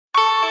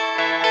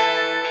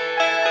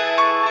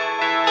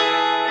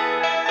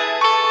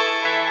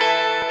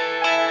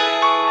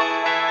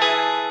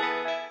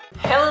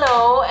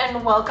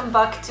everyone, welcome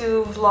back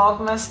to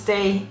Vlogmas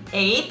day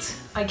 8.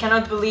 I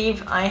cannot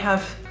believe I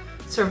have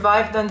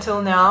survived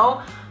until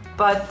now,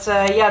 but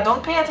yeah,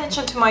 don't pay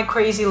attention to my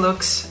crazy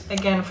looks.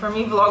 Again, for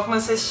me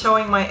Vlogmas is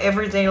showing my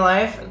everyday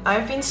life.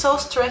 I've been so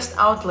stressed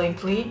out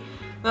lately,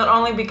 not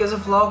only because of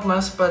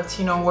Vlogmas, but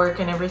you know, work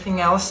and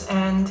everything else,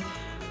 and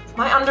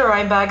my under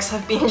eye bags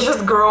have been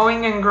just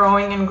growing and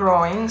growing and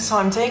growing, so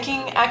I'm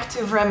taking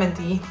active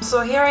remedy.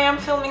 So here I am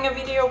filming a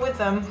video with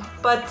them.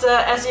 But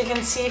as you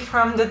can see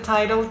from the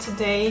title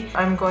today,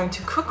 I'm going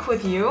to cook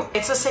with you.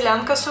 It's a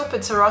Seljanka soup,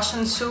 it's a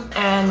Russian soup,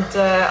 and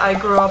I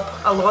grew up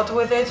a lot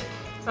with it.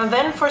 And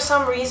then for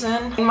some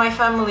reason in my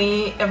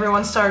family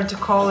everyone started to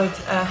call it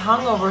a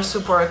hangover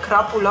soup or a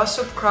krapula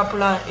soup.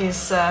 Krapula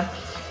is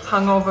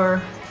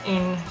hangover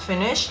in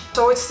Finnish,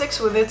 so it sticks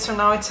with it, so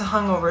now it's a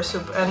hangover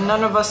soup, and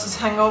none of us is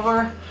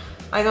hangover.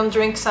 I don't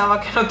drink, Sama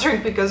cannot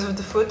drink because of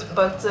the food,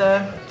 but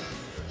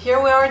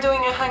here we are doing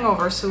a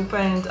hangover soup,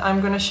 and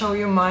I'm gonna show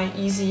you my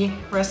easy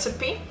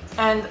recipe.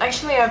 And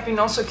actually I've been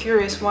also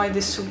curious why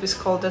this soup is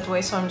called that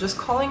way, so I'm just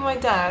calling my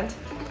dad.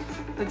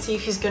 Let's see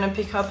if he's gonna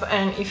pick up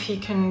and if he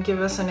can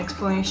give us an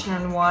explanation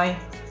on why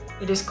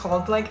it is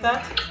called like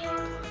that.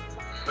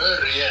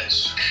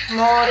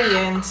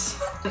 Morjens.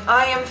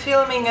 I am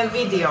filming a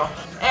video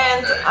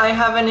and I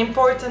have an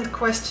important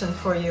question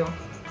for you.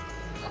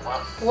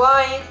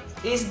 Why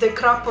is the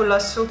krapula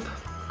soup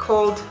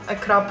called a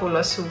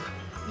krapula soup?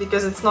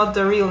 Because it's not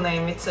the real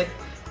name, it's a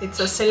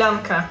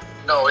Seljanka.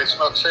 No, it's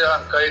not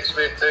Seljanka, it's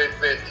with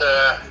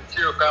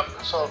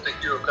salty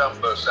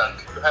cucumbers, and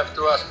you have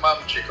to ask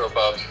Mamchik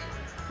about.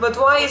 But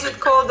why is it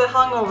called a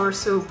hangover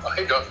soup?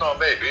 I don't know,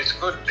 maybe it's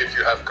good if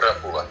you have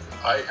krapula.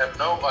 I have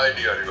no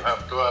idea, you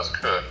have to ask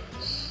her.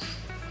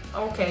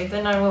 Okay,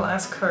 then I will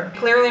ask her.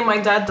 Clearly my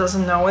dad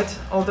doesn't know it,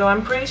 although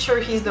I'm pretty sure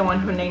he's the one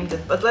who named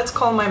it. But let's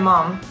call my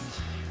mom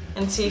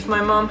and see if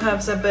my mom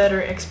has a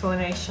better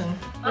explanation.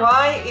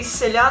 Why is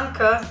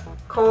Seljanka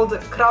called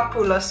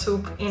krapula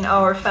soup in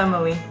our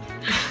family?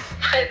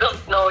 I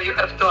don't know, you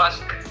have to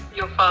ask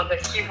your father.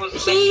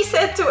 He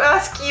said to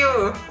ask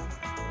you!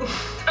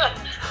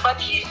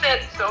 But he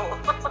said so.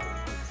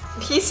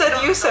 He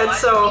said you said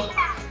so.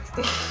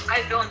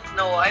 I don't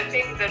know, I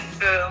think that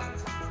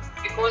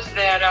because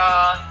there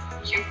are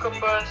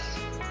cucumbers,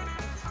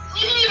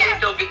 it's a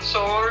little bit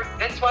sour,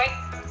 that's why.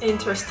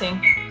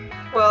 Interesting.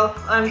 Well,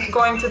 I'm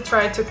going to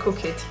try to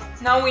cook it.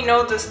 Now we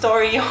know the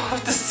story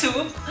of the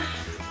soup,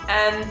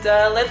 and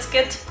let's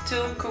get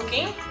to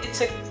cooking.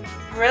 It's a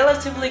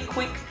relatively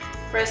quick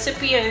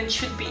recipe and it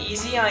should be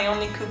easy. I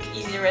only cook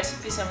easy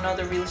recipes, I'm not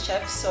a real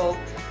chef, so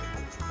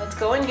let's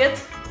go and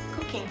get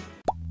cooking.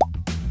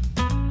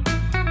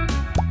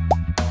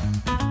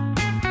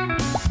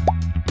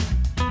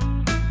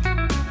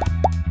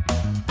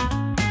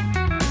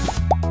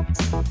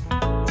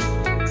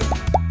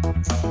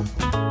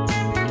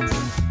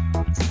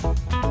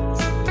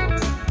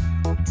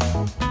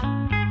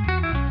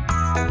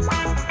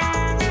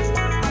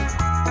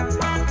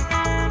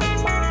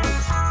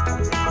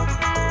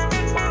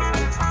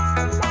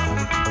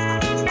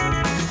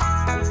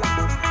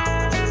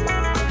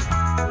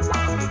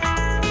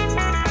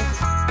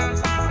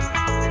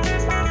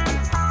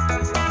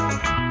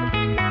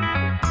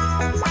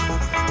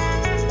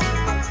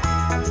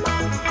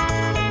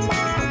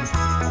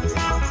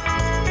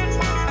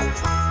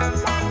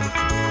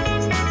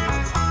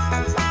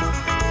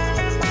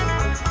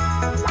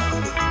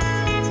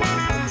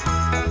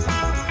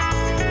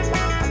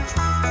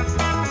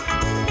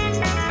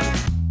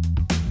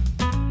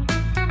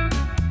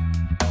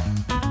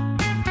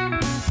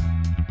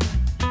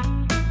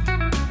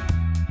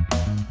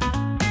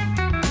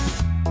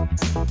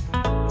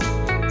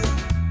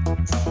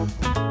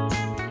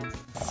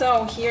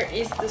 So here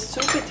is the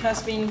soup. It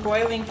has been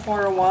boiling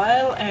for a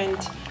while, and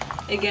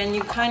again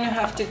you kind of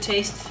have to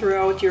taste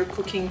throughout your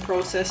cooking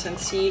process and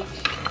see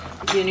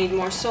if you need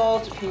more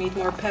salt, if you need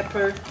more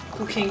pepper.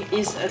 Cooking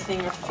is a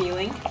thing of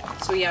feeling.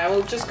 So yeah,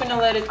 we're just gonna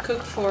let it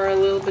cook for a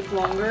little bit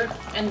longer,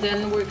 and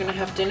then we're gonna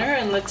have dinner,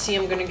 and let's see,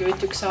 I'm gonna give it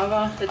to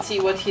Xava. Let's see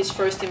what his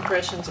first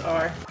impressions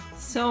are.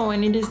 So,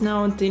 and it is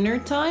now dinner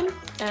time,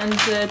 and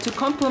to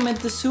complement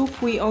the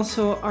soup we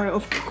also are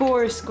of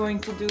course going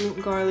to do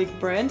garlic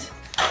bread.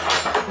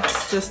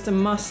 It's just a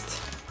must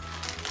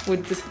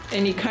with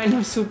any kind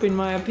of soup, in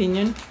my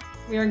opinion.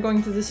 We are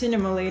going to the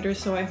cinema later,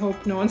 so I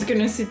hope no one's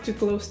gonna sit too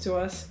close to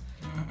us.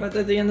 But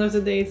at the end of the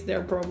day, it's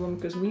their problem,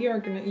 because we are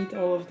gonna eat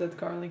all of that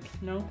garlic,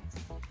 no?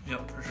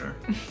 Yep, for sure.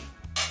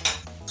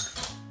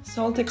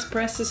 Salt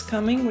Express is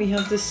coming. We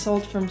have this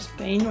salt from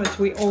Spain, which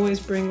we always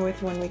bring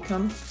with when we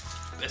come.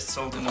 Best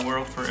salt in the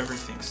world for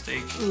everything,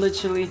 steak.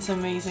 Literally, it's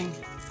amazing.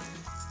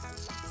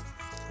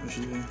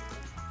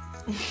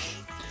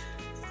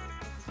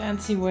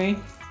 Fancy way.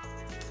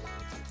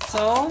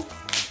 So,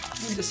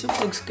 the soup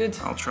looks good.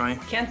 I'll try.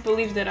 Can't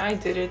believe that I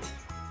did it.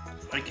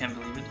 I can't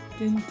believe it.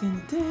 Dun,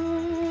 dun,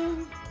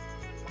 dun.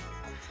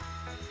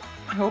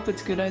 I hope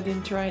it's good. I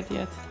didn't try it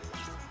yet.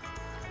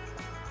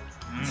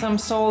 Some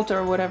salt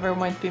or whatever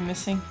might be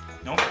missing.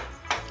 Nope.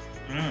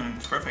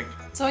 It's perfect.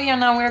 So yeah,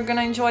 now we're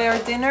gonna enjoy our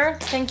dinner.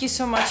 Thank you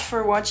so much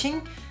for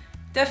watching.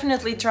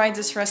 Definitely try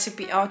this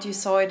recipe out. You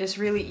saw it is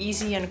really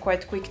easy and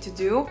quite quick to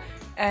do,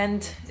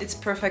 and it's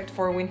perfect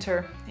for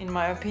winter in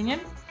my opinion.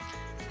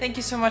 Thank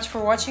you so much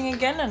for watching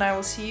again, and I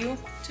will see you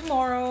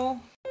tomorrow.